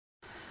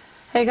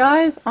Hey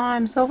guys,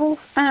 I'm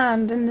Silverwolf,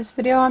 and in this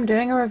video I'm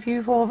doing a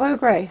review for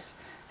Vograce,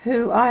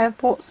 who I have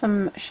bought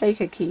some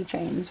shaker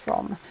keychains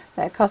from.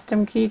 They're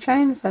custom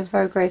keychains, as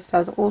Vograce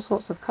does all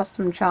sorts of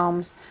custom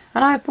charms,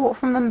 and I've bought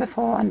from them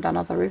before and done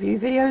other review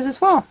videos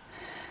as well.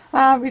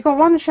 We've got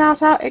one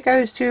shout out, it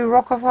goes to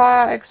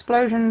Rockafire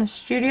Explosion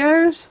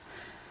Studios,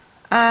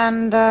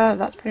 and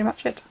that's pretty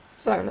much it.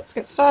 So let's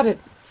get started.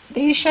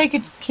 These shaker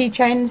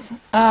keychains,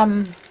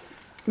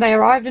 they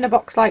arrived in a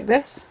box like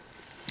this.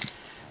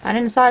 And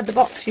inside the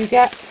box you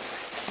get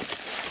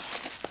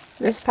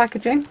this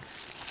packaging.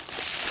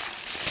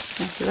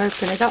 If you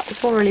open it up,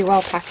 it's all really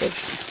well packaged.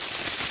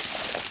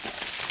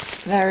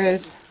 There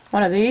is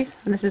one of these,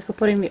 and this is for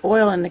putting the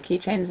oil in the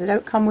keychains. They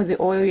don't come with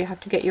the oil, you have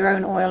to get your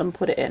own oil and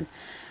put it in.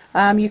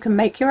 You can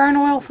make your own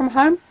oil from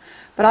home,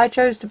 but I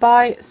chose to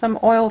buy some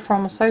oil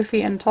from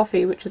Sophie and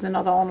Toffee, which is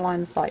another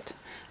online site.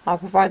 I'll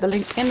provide the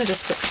link in the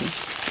description.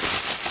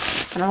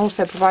 And I'll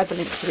also provide the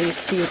link to these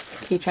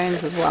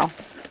keychains as well.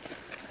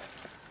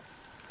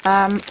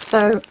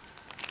 So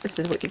this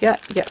is what you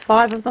get. You get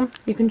 5 of them.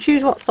 You can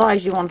choose what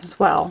size you want as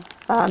well.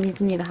 You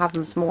can either have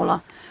them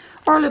smaller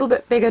or a little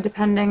bit bigger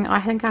depending.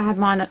 I think I had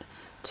mine at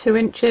 2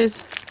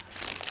 inches.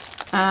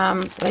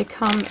 They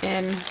come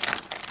in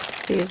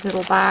these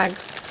little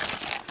bags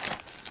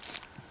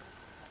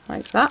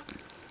like that.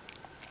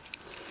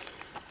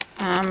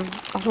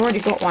 I've already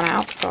got one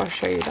out, so I'll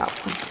show you that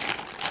one.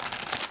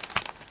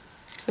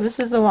 So this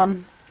is the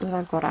one that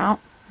I've got out.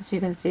 As you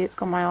can see, it's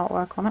got my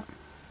artwork on it.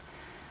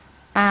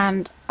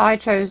 And I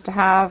chose to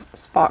have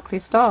sparkly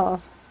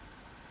stars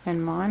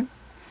in mine.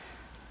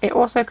 It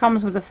also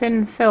comes with a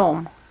thin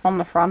film on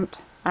the front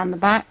and the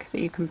back that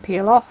you can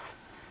peel off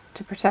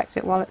to protect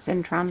it while it's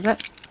in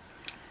transit.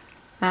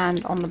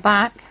 And on the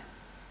back,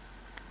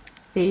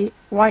 the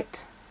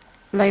white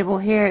label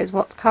here is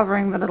what's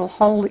covering the little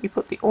hole that you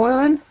put the oil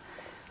in,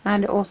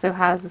 and it also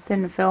has a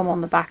thin film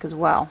on the back as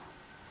well.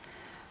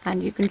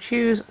 And you can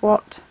choose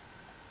what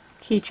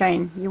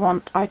keychain you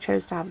want. I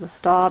chose to have the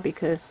star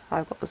because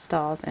I've got the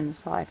stars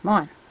inside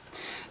mine.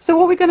 So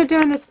what we're going to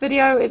do in this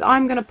video is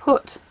I'm going to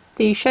put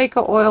the shaker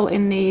oil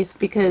in these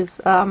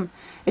because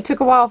it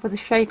took a while for the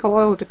shaker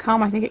oil to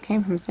come. I think it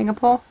came from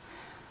Singapore,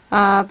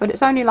 but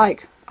it's only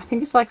like, I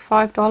think it's like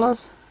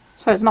 $5,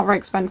 so it's not very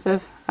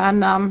expensive,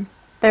 and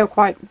they were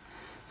quite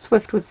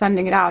swift with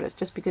sending it out. It's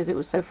just because it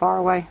was so far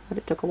away that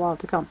it took a while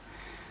to come.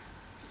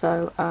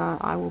 So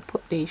I will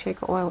put the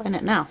shaker oil in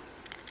it now.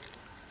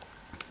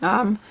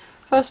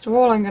 First of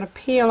all, I'm going to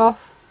peel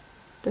off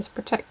this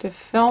protective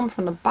film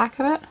from the back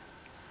of it,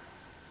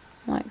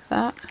 like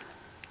that.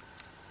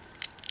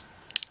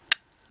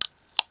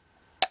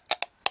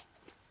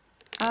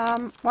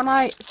 When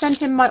I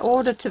sent in my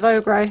order to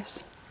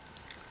Vograce,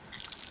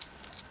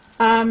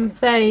 I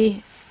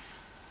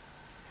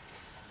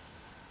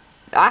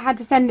had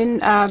to send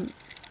in a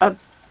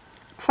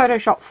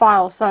Photoshop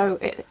file, so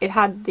it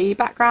had the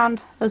background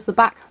as the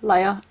back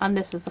layer and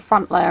this is the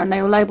front layer, and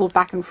they were labelled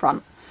back and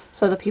front,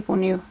 so that people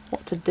knew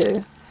what to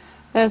do.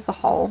 There's the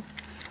hole.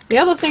 The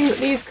other thing that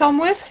these come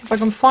with, if I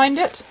can find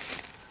it,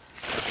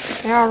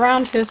 they are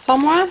around here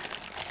somewhere.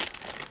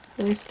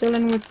 Are we still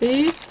in with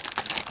these?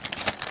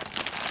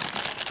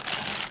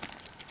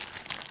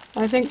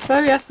 I think so,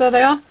 yes, there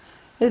they are.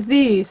 There's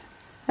these.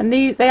 And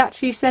they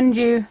actually send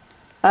you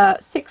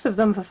 6 of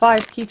them for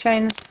 5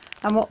 keychains,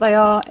 and what they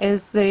are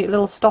is the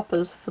little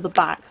stoppers for the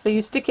back. So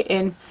you stick it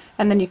in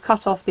and then you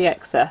cut off the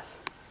excess,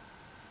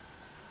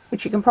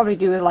 which you can probably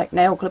do with like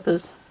nail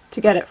clippers to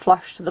get it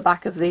flush to the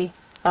back of the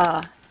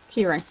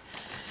keyring.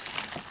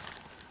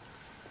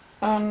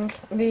 And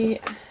the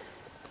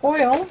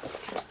oil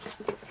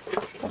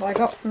that I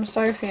got from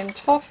Sophie and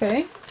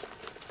Toffee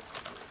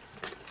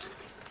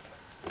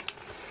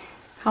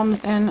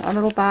comes in a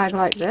little bag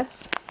like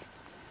this.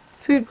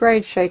 Food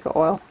grade shaker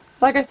oil.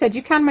 Like I said,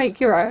 you can make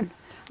your own.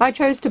 I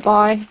chose to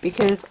buy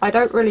because I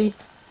don't really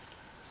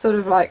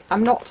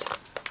I'm not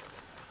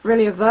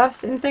really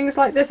averse in things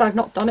like this. I've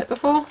not done it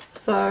before,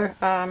 so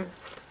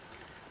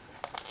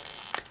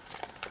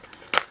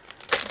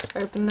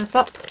open this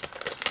up.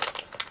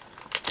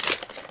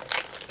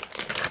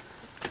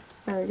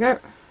 There we go.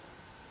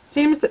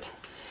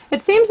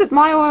 It seems that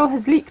my oil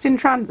has leaked in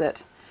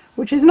transit,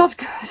 which is not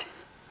good.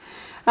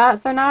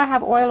 So now I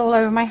have oil all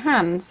over my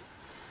hands.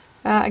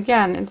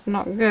 Again, it's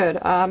not good.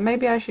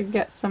 Maybe I should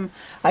get some.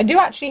 I do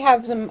actually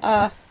have some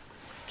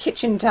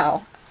kitchen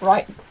towel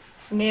right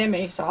near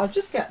me, so I'll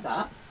just get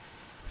that.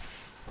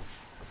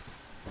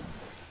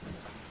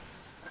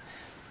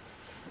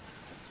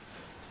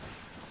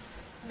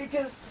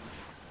 Because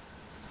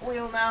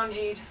we'll now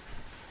need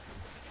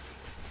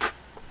a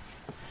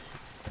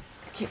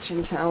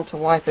kitchen towel to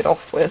wipe it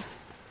off with.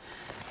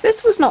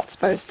 This was not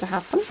supposed to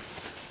happen.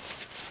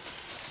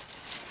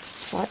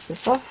 Let's wipe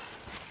this off.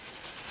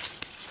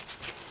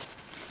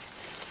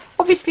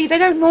 Obviously they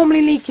don't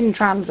normally leak in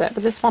transit,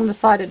 but this one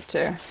decided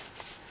to.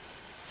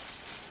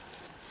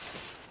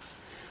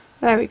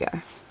 There we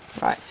go.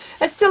 Right.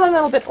 It's still a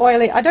little bit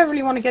oily. I don't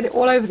really want to get it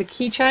all over the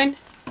keychain,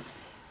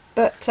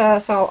 but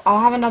so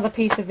I'll have another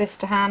piece of this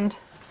to hand.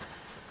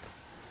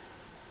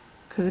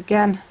 because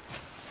again,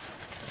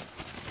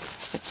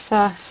 it's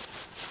I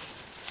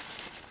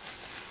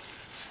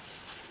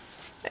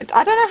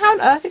don't know how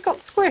on earth it got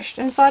squished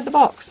inside the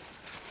box.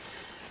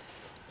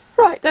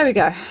 Right, there we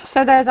go.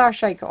 So there's our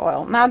shaker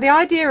oil. Now the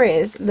idea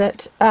is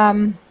that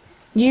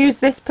use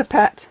this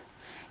pipette,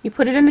 you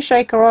put it in the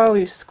shaker oil,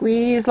 you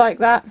squeeze like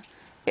that,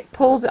 it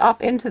pulls it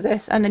up into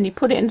this, and then you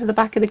put it into the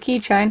back of the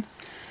keychain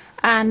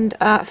and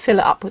fill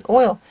it up with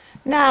oil.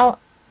 Now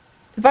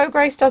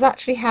Vograce does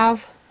actually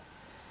have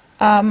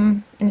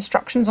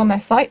instructions on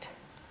their site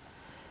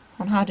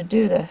on how to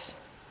do this.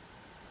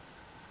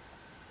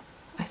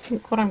 I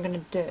think what I'm going to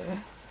do,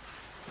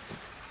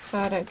 so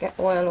I don't get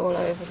oil all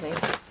over the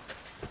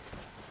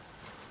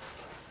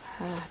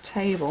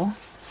table, I'm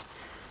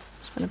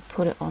just going to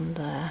put it on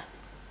there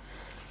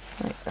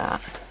like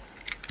that.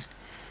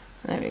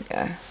 There we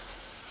go.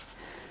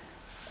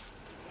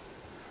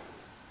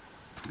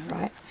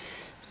 Right,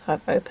 so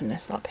I've opened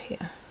this up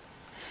here.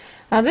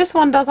 Now this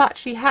one does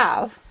actually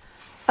have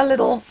a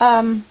little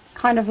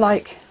kind of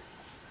like,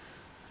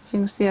 as you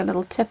can see, a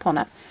little tip on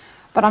it,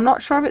 but I'm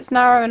not sure if it's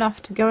narrow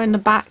enough to go in the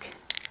back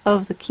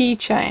of the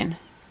keychain.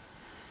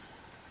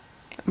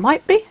 It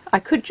might be. I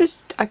could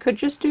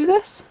just do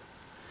this.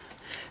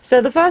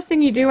 So the first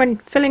thing you do when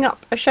filling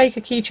up a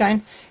shaker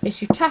keychain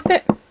is you tap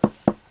it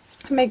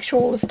and make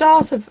sure all the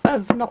stars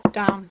have knocked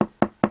down,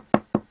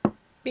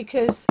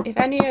 because if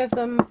any of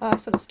them are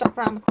sort of stuck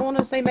around the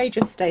corners, they may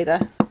just stay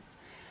there.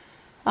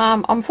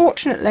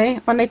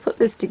 Unfortunately, when they put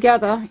this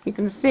together, you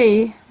can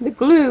see the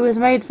glue has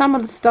made some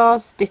of the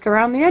stars stick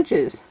around the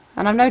edges,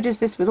 and I've noticed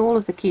this with all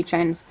of the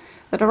keychains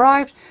that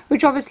arrived,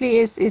 which obviously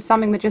is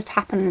something that just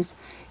happens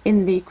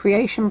in the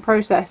creation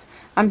process.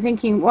 I'm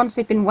thinking once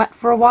they've been wet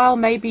for a while,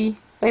 maybe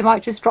they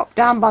might just drop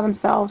down by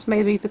themselves,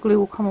 maybe the glue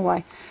will come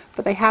away,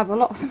 but they have, a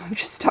lot of them have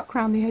just stuck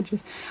around the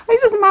edges. And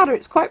it doesn't matter,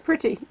 it's quite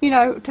pretty, you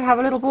know, to have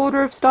a little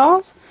border of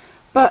stars,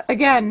 but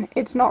again,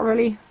 it's not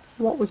really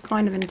what was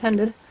kind of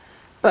intended.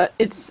 But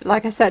it's,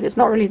 like I said, it's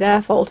not really their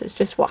fault, it's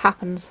just what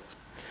happens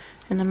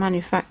in the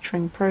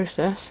manufacturing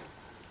process.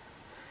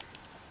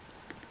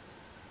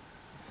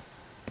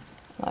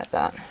 Like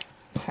that.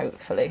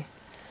 Hopefully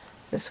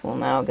this will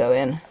now go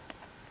in.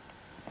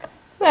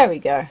 There we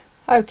go.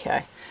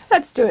 Okay,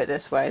 let's do it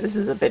this way. This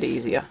is a bit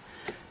easier.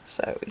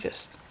 So we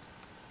just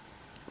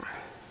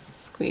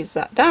squeeze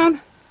that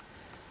down.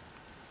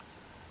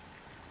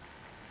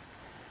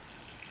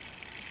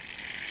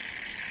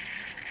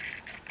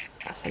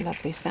 That's a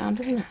lovely sound,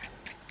 isn't it?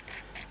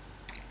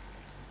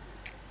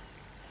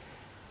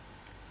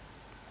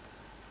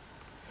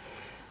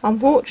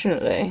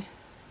 Unfortunately,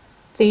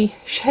 the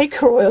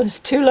shaker oil is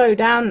too low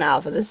down now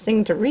for this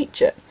thing to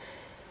reach it.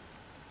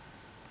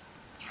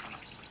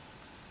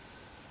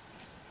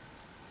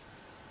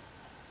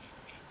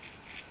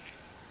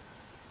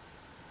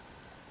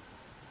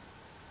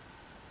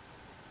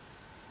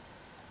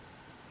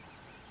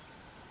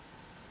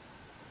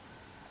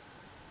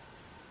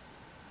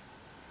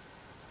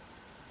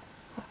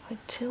 I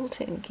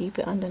tilt it and keep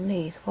it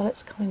underneath while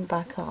it's coming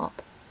back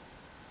up.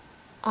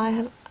 I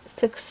have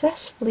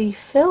successfully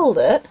filled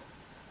it.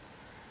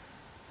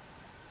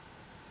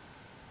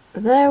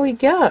 There we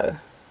go.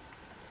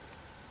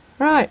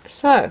 Right,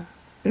 so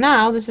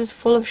now this is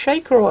full of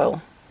shaker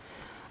oil.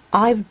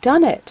 I've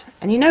done it,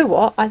 and you know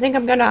what, I think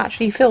I'm going to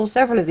actually fill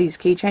several of these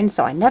keychains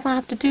so I never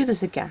have to do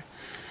this again.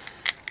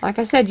 Like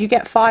I said, you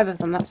get 5 of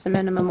them, that's the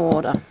minimum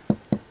order.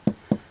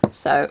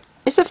 So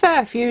it's a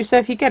fair few, so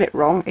if you get it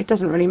wrong, it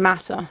doesn't really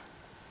matter.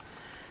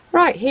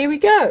 Right, here we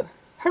go.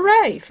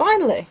 Hooray,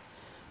 finally.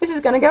 This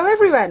is going to go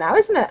everywhere now,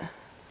 isn't it?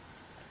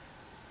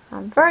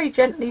 I'm very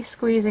gently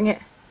squeezing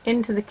it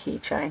into the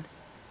keychain.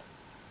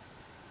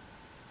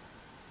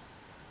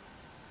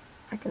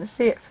 I can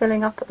see it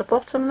filling up at the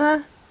bottom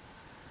there.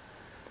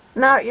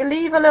 Now you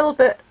leave a little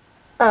bit,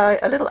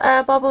 a little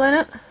air bubble in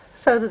it,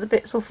 so that the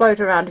bits will float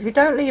around. If you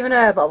don't leave an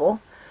air bubble,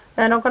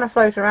 they're not going to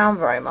float around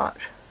very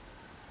much.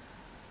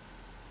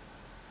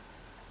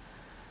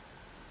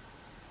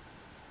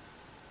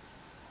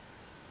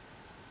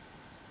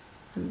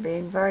 I'm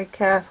being very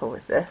careful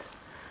with this.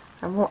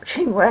 I'm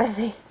watching where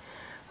the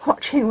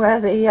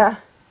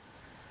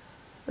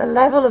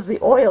level of the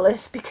oil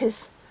is,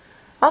 because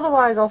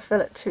otherwise I'll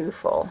fill it too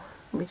full.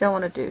 We don't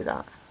want to do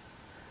that.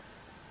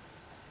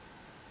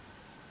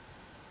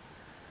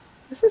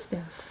 This has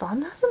been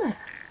fun, hasn't it?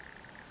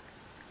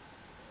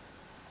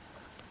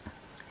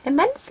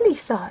 Immensely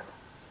so.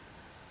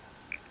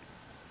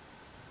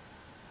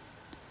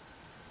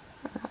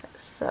 Right,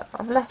 so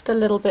I've left a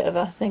little bit of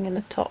a thing in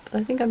the top,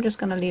 but I think I'm just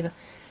going to leave it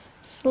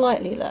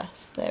slightly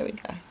less. There we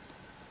go.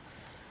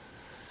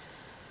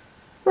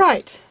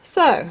 Right,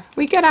 so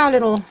we get our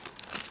little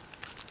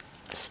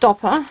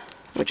stopper,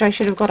 which I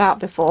should have got out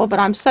before, but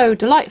I'm so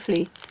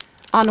delightfully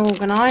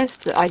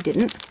unorganised that I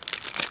didn't.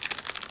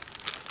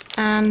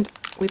 And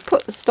we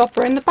put the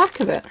stopper in the back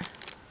of it.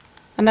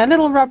 And they're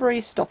little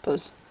rubbery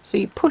stoppers, so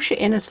you push it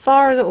in as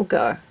far as it will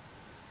go.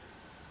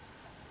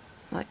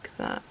 Like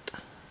that.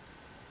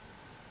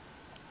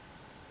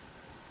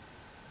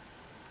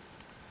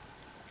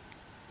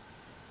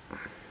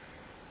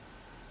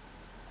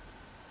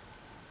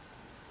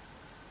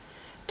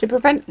 to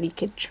prevent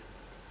leakage.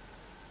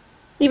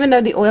 Even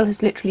though the oil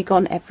has literally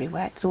gone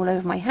everywhere. It's all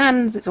over my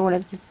hands, it's all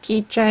over the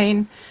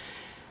keychain.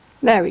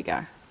 There we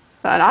go.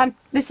 But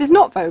this is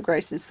not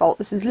Vograce's fault,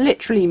 this is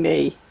literally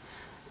me.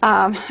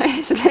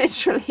 It's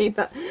literally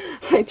that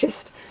I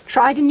just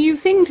tried a new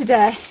thing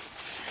today.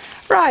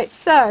 Right,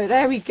 so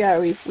there we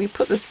go. We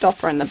put the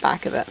stopper in the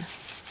back of it.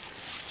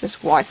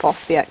 Just wipe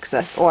off the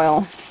excess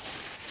oil.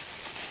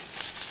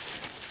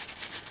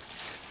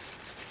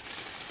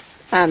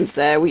 And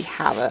there we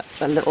have it,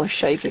 the little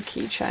shaker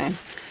keychain.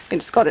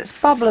 It's got its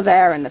bubbler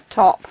there in the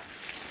top.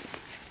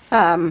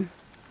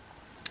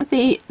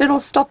 The little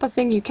stopper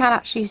thing you can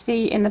actually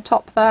see in the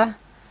top there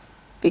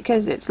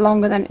because it's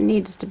longer than it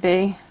needs to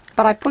be.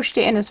 But I pushed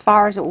it in as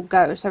far as it will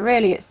go, so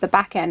really it's the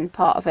back end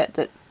part of it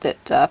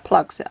that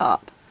plugs it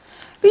up.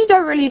 But you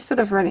don't really sort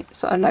of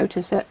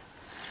notice it.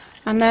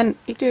 And then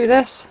you do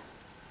this,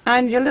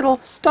 and your little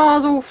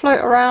stars all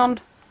float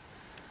around.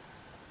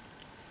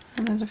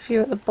 And there's a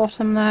few at the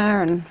bottom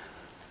there, and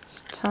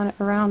just turn it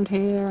around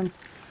here and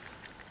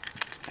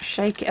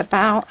shake it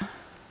about.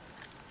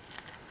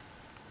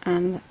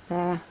 And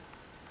there.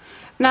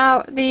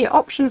 Now the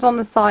options on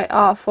the site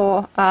are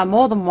for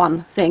more than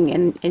one thing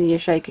in your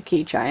shaker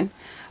keychain,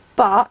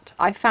 but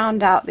I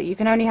found out that you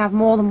can only have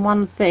more than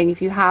one thing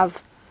if you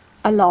have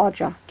a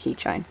larger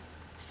keychain.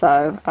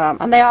 So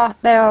and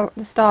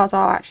the stars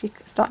are actually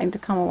starting to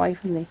come away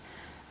from the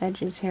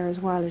edges here as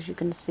well, as you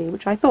can see,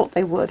 which I thought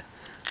they would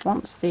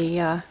once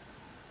the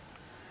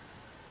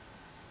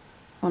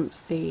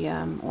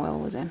oil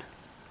was in.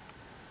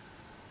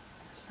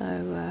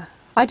 So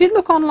I did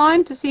look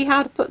online to see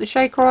how to put the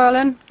shaker oil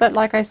in, but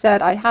like I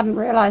said, I hadn't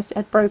realised it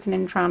had broken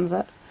in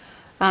transit,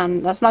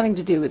 and that's nothing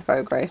to do with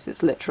Vograce,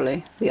 it's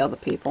literally the other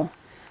people,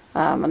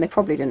 and they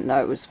probably didn't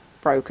know it was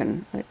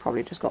broken, it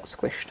probably just got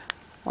squished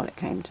while it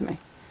came to me.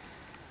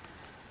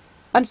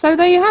 And so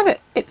there you have it,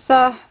 it's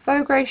a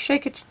Vograce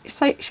shaker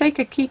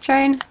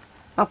keychain.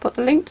 I'll put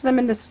the link to them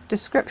in the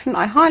description.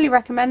 I highly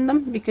recommend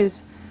them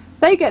because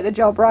they get the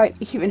job right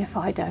even if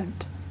I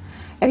don't.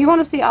 If you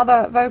want to see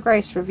other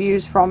Vograce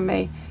reviews from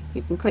me,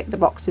 you can click the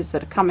boxes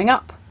that are coming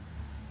up.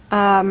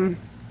 You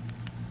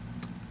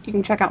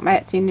can check out my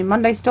Etsy and New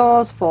Monday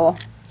stores for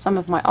some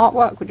of my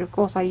artwork, which of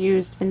course I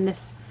used in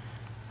this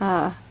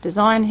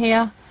design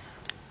here.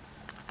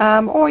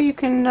 Or you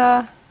can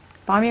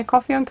buy me a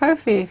coffee on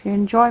Ko-fi if you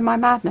enjoy my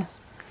madness.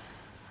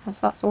 So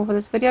that's all for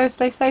this video.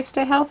 Stay safe,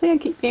 stay healthy,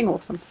 and keep being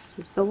awesome.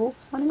 This is Silver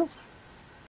signing off.